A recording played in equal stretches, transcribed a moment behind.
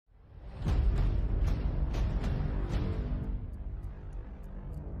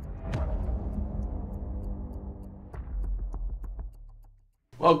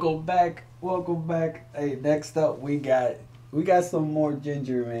Welcome back. Welcome back. Hey, next up we got some more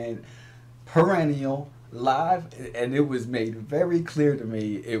Jinjer, man. Perennial live, and it was made very clear to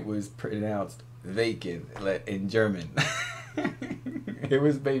me it was pronounced Wacken in German. It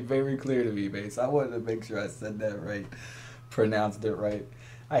was made very clear to me, man. So I wanted to make sure I said that right, pronounced it right.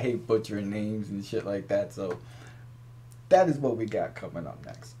 I hate butchering names and shit like that. So that is what we got coming up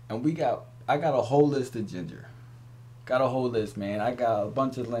next. And I got a whole list of Jinjer. Got a whole list, man. I got a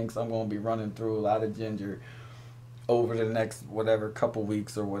bunch of links. I'm going to be running through a lot of Jinjer over the next whatever couple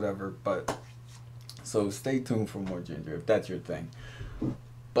weeks or whatever. But so stay tuned for more Jinjer if that's your thing.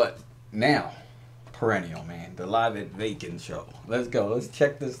 But now, Perennial, man, the Live at Wacken show. Let's go. Let's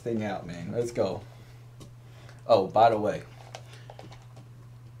check this thing out, man. Let's go. Oh, by the way,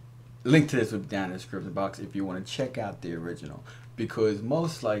 link to this will be down in the description box if you want to check out the original, because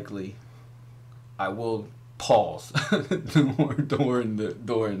most likely I will pause during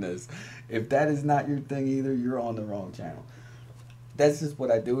this. If that is not your thing either, you're on the wrong channel. That's just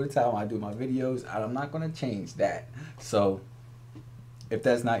what I do at the time I do my videos. I'm not going to change that. So if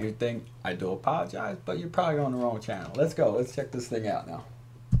that's not your thing, I do apologize, but you're probably on the wrong channel. Let's go. Let's check this thing out now.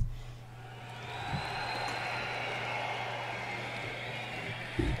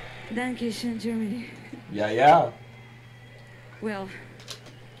 Dankeschön, Germany. Yeah. Well,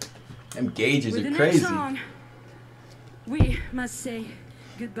 them gauges with are the crazy. next song, we must say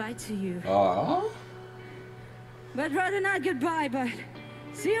goodbye to you. But rather not goodbye, but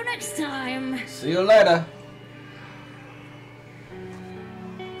see you next time. See you later.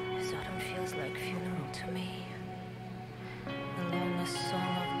 This autumn feels like funeral to me. The longest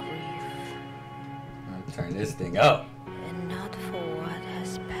song of grief. I'll turn this thing up. And not for what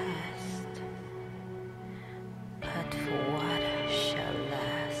has passed, but for what shall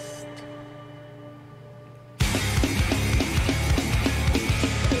last.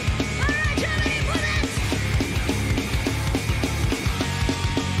 Alright, Germany, put it!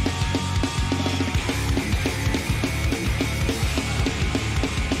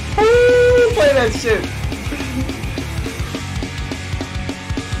 Woo, play that shit.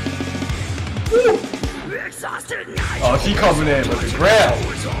 Oh, she coming in with the grab.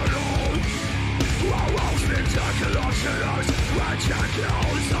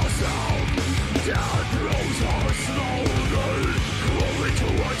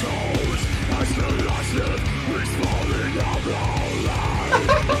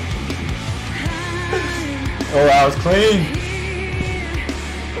 Oh, that was clean.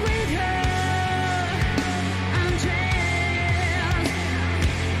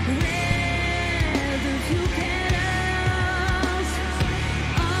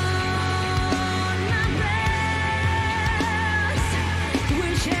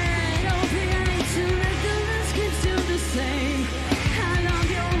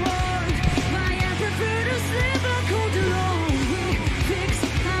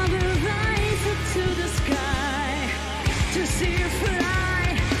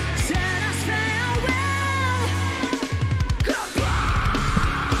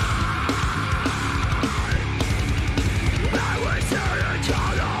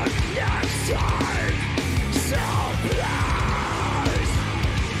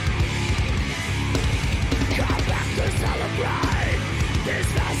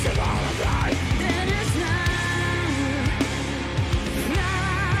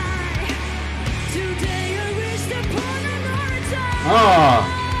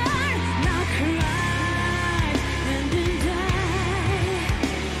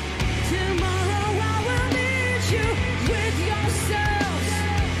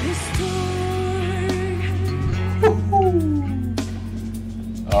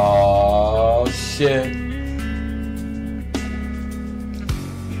 Oh shit.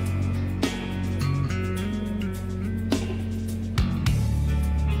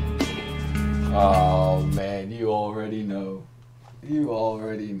 Oh man, you already know. You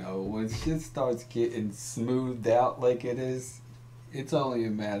already know. When shit starts getting smoothed out like it is, it's only a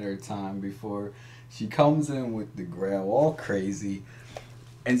matter of time before she comes in with the growl all crazy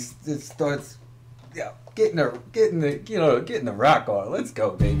and it starts getting the rock on. Let's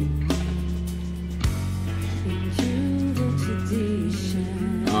go, baby.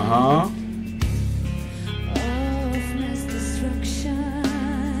 Uh-huh.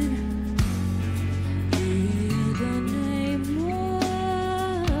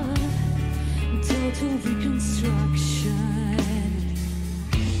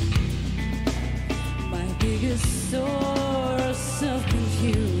 My biggest source of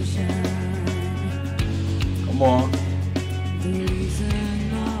confusion. Come on. The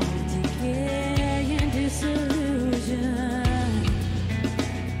reason of decay and disillusion.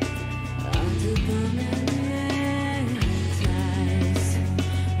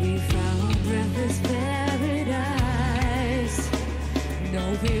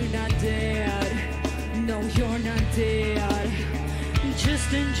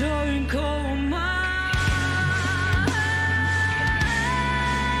 just enjoying coma.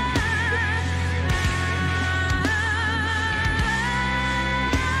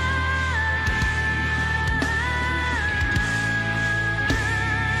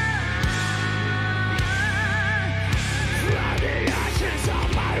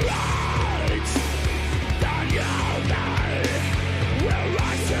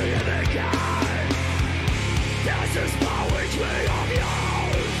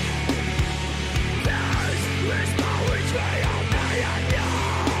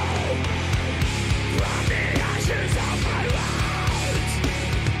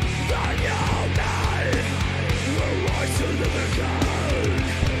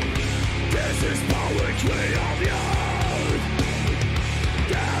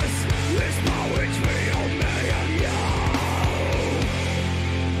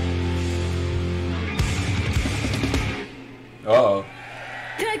 Uh-oh.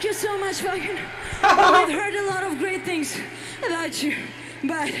 Thank you so much, Wacken. I've heard a lot of great things about you,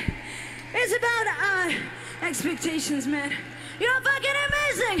 but it's about expectations, man. You're fucking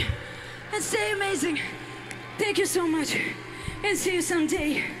amazing, and stay amazing. Thank you so much, and see you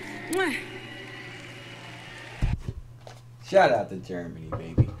someday. Mwah. Shout out to Germany,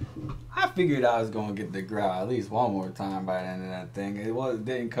 baby. I figured I was gonna get the growl at least one more time by the end of that thing. It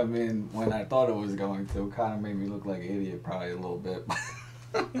didn't come in when I thought it was going to. Kind of made me look like an idiot, probably a little bit.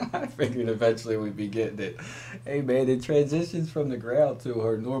 I figured eventually we'd be getting it. Hey man, the transitions from the growl to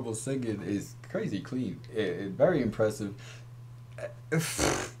her normal singing is crazy clean. It very impressive.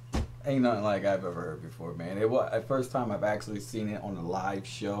 Ain't nothing like I've ever heard before, man. It was the first time I've actually seen it on a live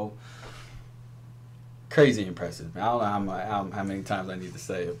show. Crazy impressive. I don't know how many times I need to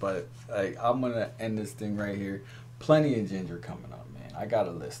say it, but like, I'm gonna end this thing right here. Plenty of Jinjer coming up, man. I got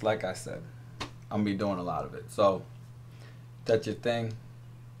a list. Like I said, I'm gonna be doing a lot of it. So, that's your thing.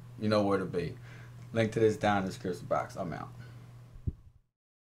 You know where to be. Link to this down in the description box. I'm out.